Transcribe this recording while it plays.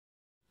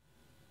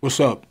What's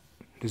up?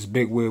 This is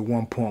BITWIG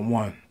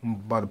 1.1. I'm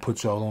about to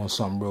put y'all on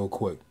something real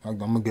quick. I'm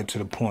going to get to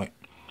the point.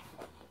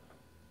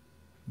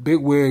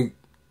 BITWIG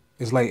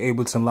is like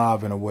Ableton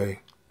Live in a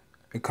way.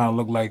 It kind of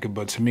looked like it,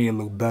 but to me it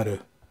looked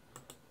better.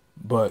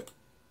 But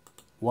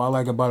what I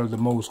like about it the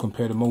most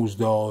compared to most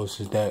DAWs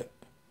is that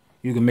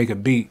you can make a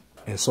beat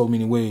in so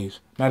many ways.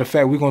 Matter of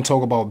fact, we're going to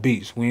talk about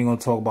beats. We ain't going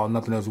to talk about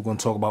nothing else. We're going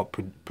to talk about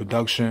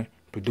production,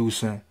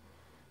 producing, you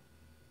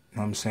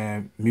know what I'm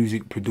saying,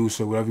 music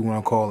producer, whatever you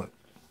want to call it.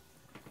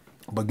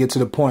 But get to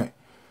the point.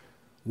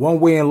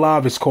 One way in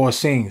live is called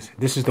scenes.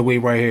 This is the way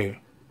right here.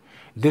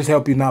 This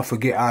help you not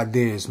forget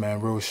ideas, man.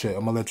 Real shit.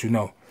 I'm going to let you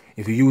know.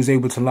 If you use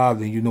Ableton Live,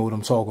 then you know what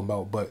I'm talking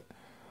about. But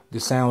the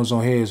sounds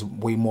on here is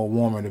way more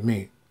warmer than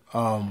me.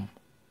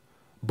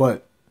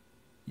 But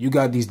you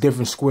got these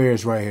different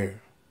squares right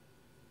here.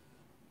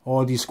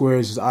 All these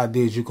squares is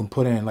ideas you can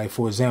put in. Like,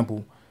 for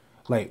example,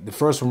 like the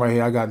first one right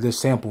here, I got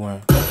this sample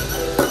in.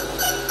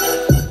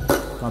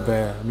 My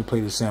bad. Let me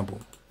play this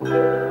sample.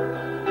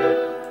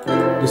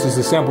 This is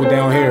the sample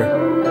down here.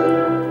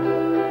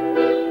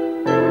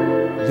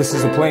 This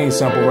is a plain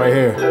sample right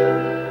here.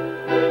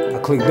 I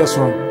click this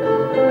one.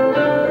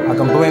 I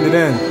can blend it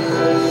in.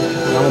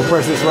 And I'm gonna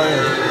press this right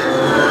here.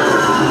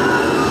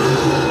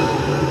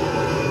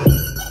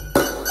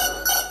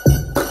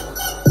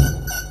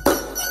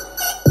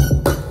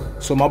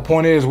 So my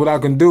point is, what I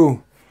can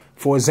do,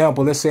 for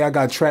example, let's say I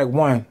got track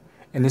 1,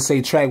 and let's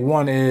say track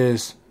 1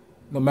 is,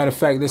 no matter of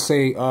fact, let's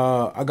say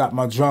I got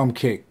my drum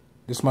kit.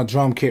 This is my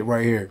drum kit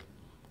right here.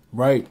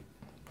 Right?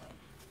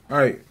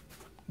 Alright.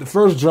 The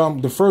first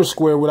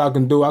square, what I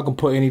can do, I can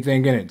put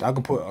anything in it. I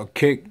can put a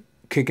kick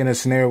in a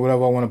snare,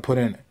 whatever I want to put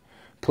in it.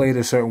 Play it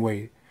a certain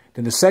way.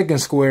 Then the second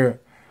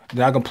square,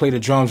 then I can play the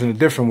drums in a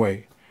different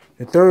way.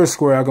 The third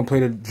square, I can play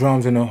the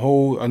drums in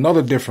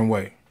another different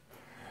way.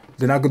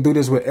 Then I can do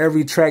this with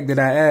every track that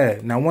I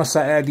add. Now, once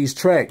I add these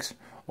tracks,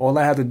 all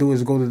I have to do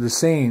is go to the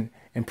scene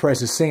and press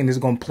the scene. It's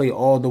going to play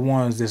all the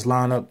ones that's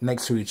lined up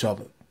next to each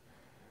other.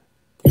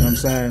 You know what I'm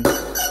saying?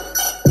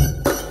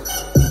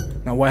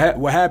 Now,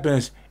 what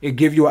happens, it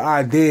gives you an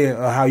idea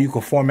of how you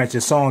can format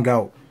your song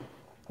out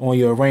on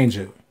your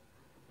arranger.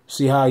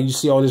 See how you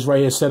see all this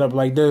right here set up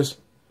like this?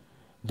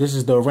 This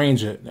is the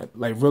arranger.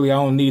 Like, really, I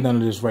don't need none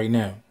of this right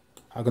now.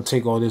 I can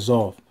take all this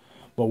off.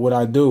 But what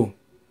I do,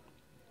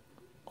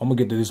 I'm going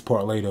to get to this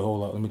part later.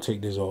 Hold on. Let me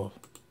take this off.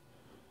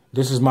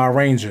 This is my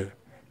arranger.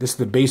 This is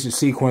the basic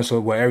sequence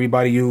of what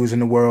everybody uses in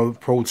the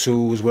world. Pro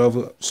Tools,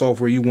 whatever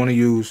software you want to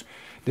use.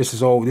 This is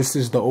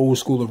the old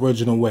school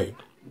original way.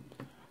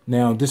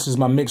 Now, this is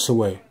my mixer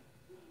way.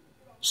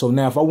 So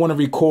now if I want to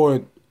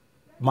record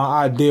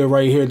my idea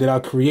right here that I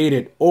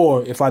created,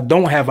 or if I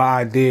don't have an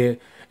idea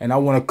and I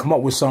want to come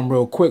up with something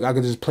real quick, I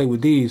can just play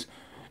with these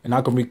and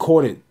I can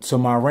record it to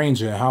my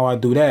arranger. And how I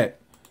do that,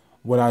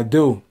 what I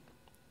do,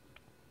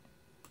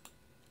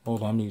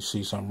 hold on, let me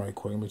see something right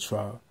quick. Let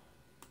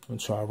me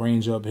try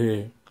arrange up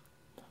here.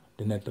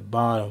 Then at the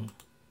bottom,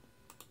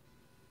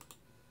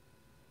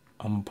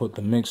 I'm going to put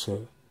the mixer.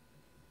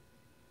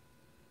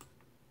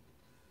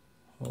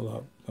 Hold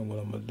up. Then what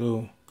I'm going to do,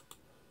 I'm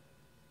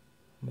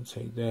going to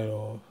take that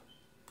off.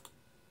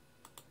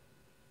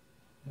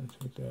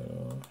 Take that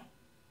off.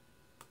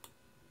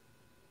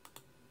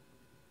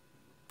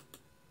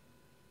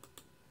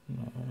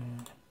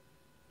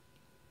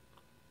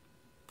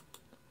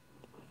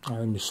 Alright,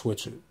 let me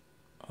switch it.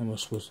 I'm going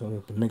to switch it.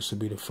 Let the mixer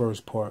be the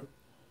first part.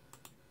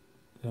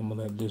 Then I'm going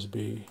to let this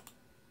be.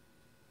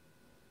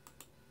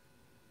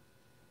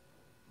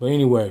 But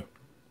anyway,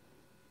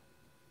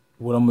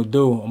 what I'm going to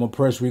do, I'm going to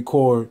press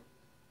record.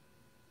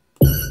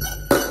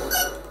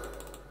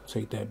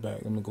 Take that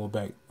back. Let me go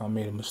back. I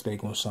made a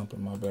mistake on something.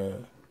 My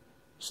bad.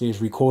 See, it's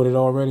recorded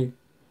already.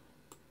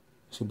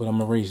 See, but I'm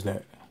going to erase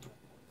that.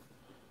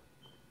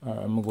 All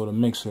right, I'm going to go to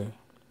mixer.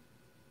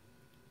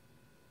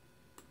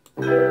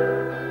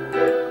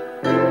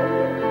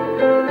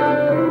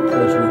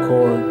 Press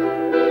record.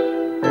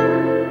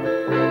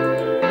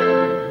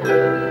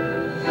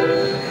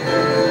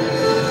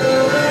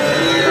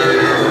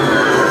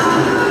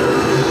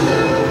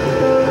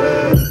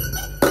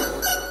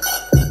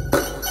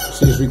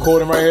 See, it's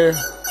recording right here.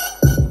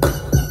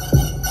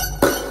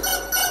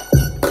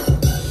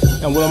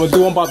 And what I'm going to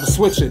do, I'm about to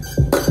switch it.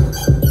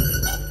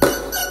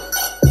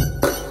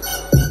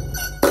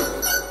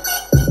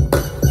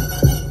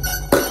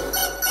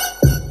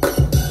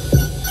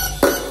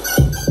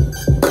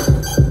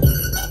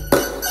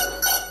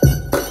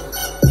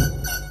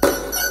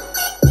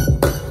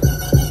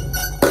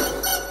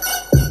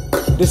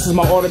 This is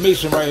my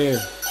automation right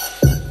here.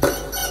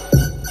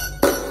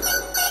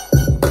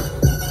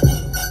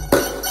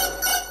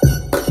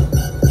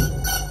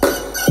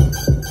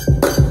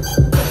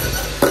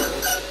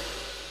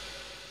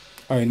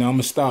 Alright, now I'm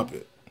going to stop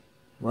it.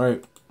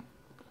 Right?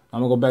 I'm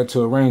going to go back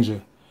to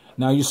arranger.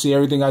 Now you see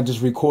everything I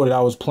just recorded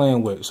I was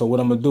playing with. So what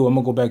I'm going to do, I'm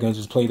going to go back and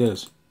just play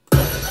this.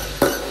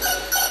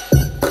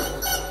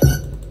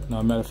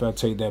 Now, matter of fact,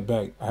 take that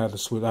back. I have to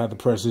switch. I have to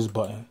press this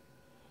button.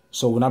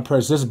 So when I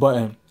press this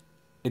button,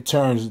 it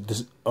turns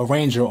this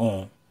arranger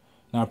on.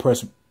 Now I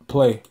press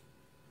play.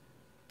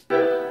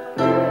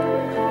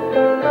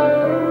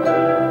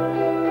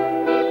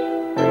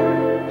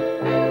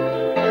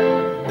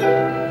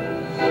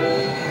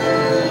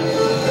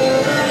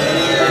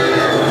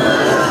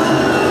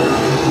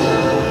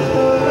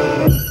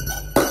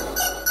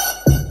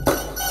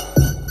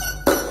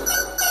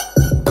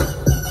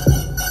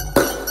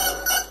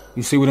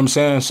 You see what I'm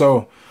saying?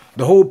 So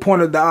the whole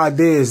point of the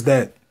idea is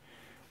that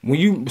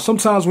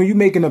sometimes when you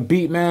making a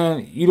beat,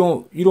 man, you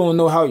don't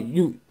know how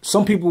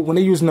some people, when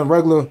they're using a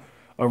regular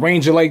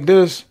arranger like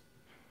this,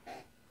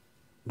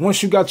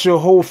 once you got your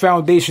whole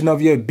foundation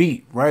of your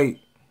beat, right?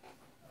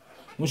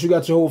 Once you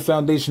got your whole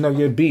foundation of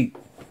your beat,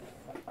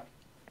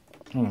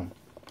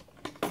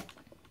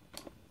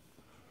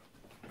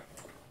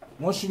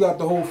 once you got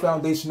the whole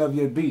foundation of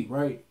your beat,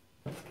 right?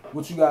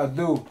 What you gotta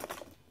do,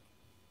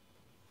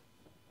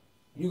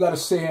 you gotta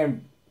sit here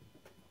and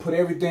put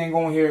everything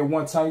on here at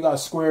one time. You gotta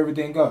square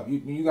everything up.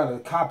 You gotta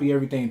copy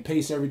everything,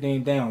 paste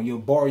everything down. Your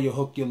bar, your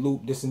hook, your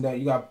loop, this and that.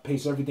 You gotta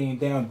paste everything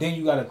down. Then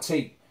you gotta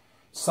take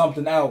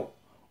something out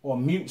or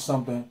mute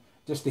something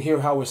just to hear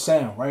how it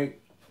sound, right?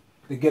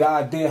 To get an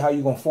idea how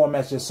you gonna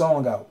format your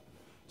song out.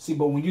 See,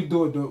 but when you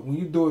do it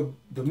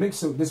the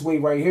mixer this way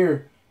right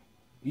here,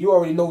 you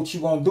already know what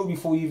you're gonna do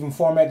before you even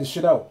format the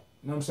shit out.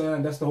 You know what I'm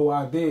saying? That's the whole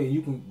idea.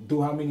 You can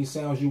do how many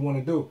sounds you want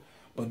to do.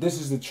 But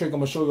this is the trick. I'm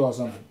gonna show y'all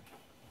something.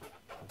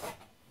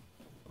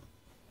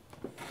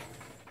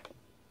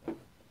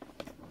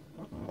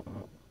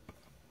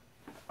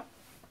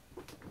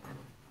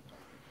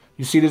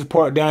 You see this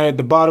part down at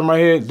the bottom right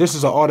here? This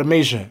is an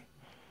automation.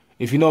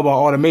 If you know about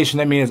automation,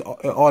 that means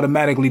it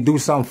automatically do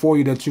something for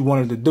you that you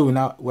wanted to do.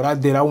 Now, what I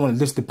did, I wanted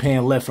this to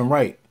pan left and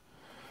right.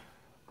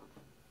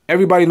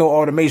 Everybody know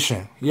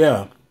automation,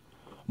 yeah.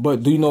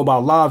 But do you know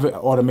about live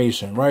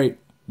automation, right?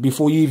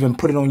 Before you even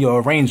put it on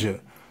your arranger.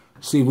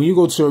 See, when you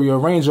go to your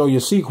arranger or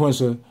your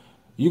sequencer,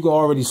 you can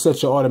already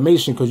set your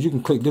automation because you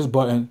can click this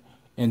button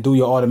and do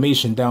your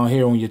automation down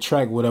here on your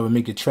track, whatever,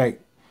 make your track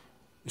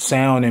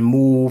sound and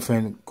move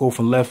and go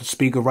from left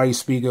speaker, right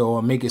speaker,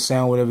 or make it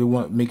sound whatever you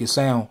want, make it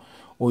sound.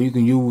 Or you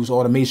can use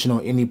automation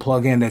on any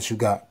plugin that you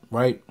got,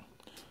 right?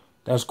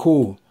 That's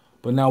cool.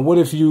 But now what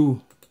if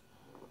you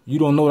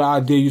don't know the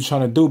idea you're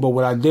trying to do, but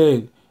what I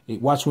did,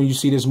 watch when you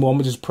see this more, I'm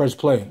gonna just press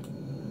play.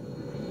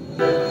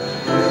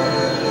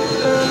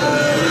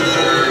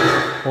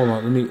 Hold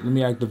on, let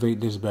me activate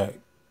this back.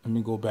 Let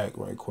me go back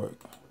right quick.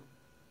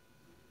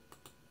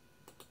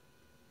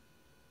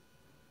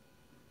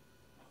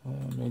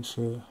 Make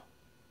sure.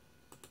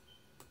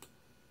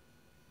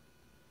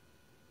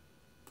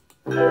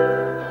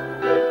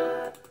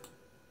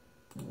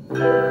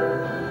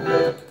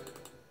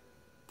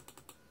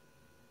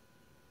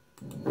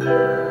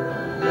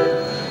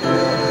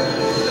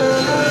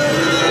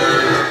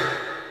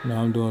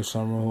 Now I'm doing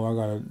something wrong.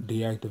 I gotta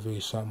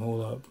deactivate something.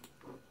 Hold up.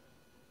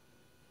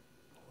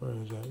 Where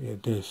is that? Yeah,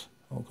 this.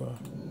 Okay.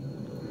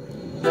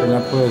 So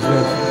now press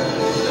this.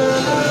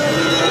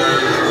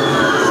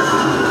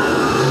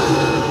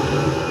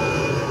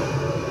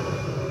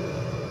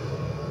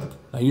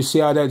 Now you see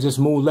how that just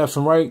moved left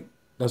and right?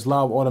 That's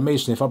live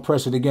automation. If I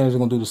press it again, it's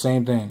gonna do the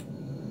same thing.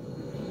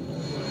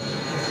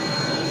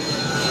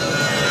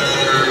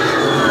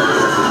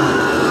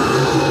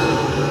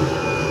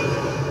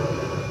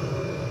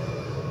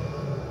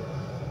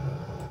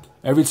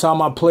 Every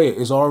time I play it,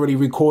 it's already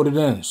recorded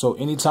in. So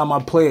anytime I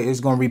play it,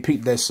 it's going to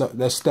repeat that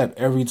step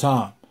every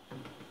time.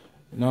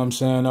 You know what I'm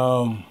saying?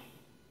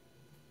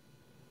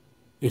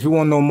 If you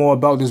want to know more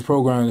about this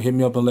program, hit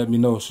me up and let me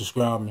know.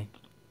 Subscribe me.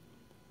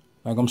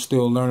 Like, I'm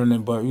still learning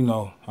it, but, you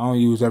know, I don't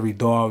use every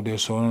DAW out there,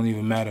 so it don't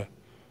even matter.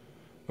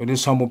 But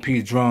this Humble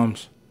Pete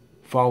Drums.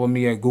 Follow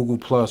me at Google+,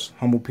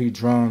 Humble Pete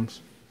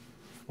Drums,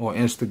 or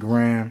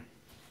Instagram.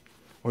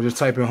 Or just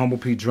type in Humble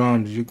Pete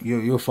Drums.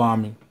 You'll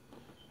find me.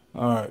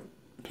 All right.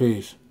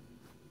 Peace.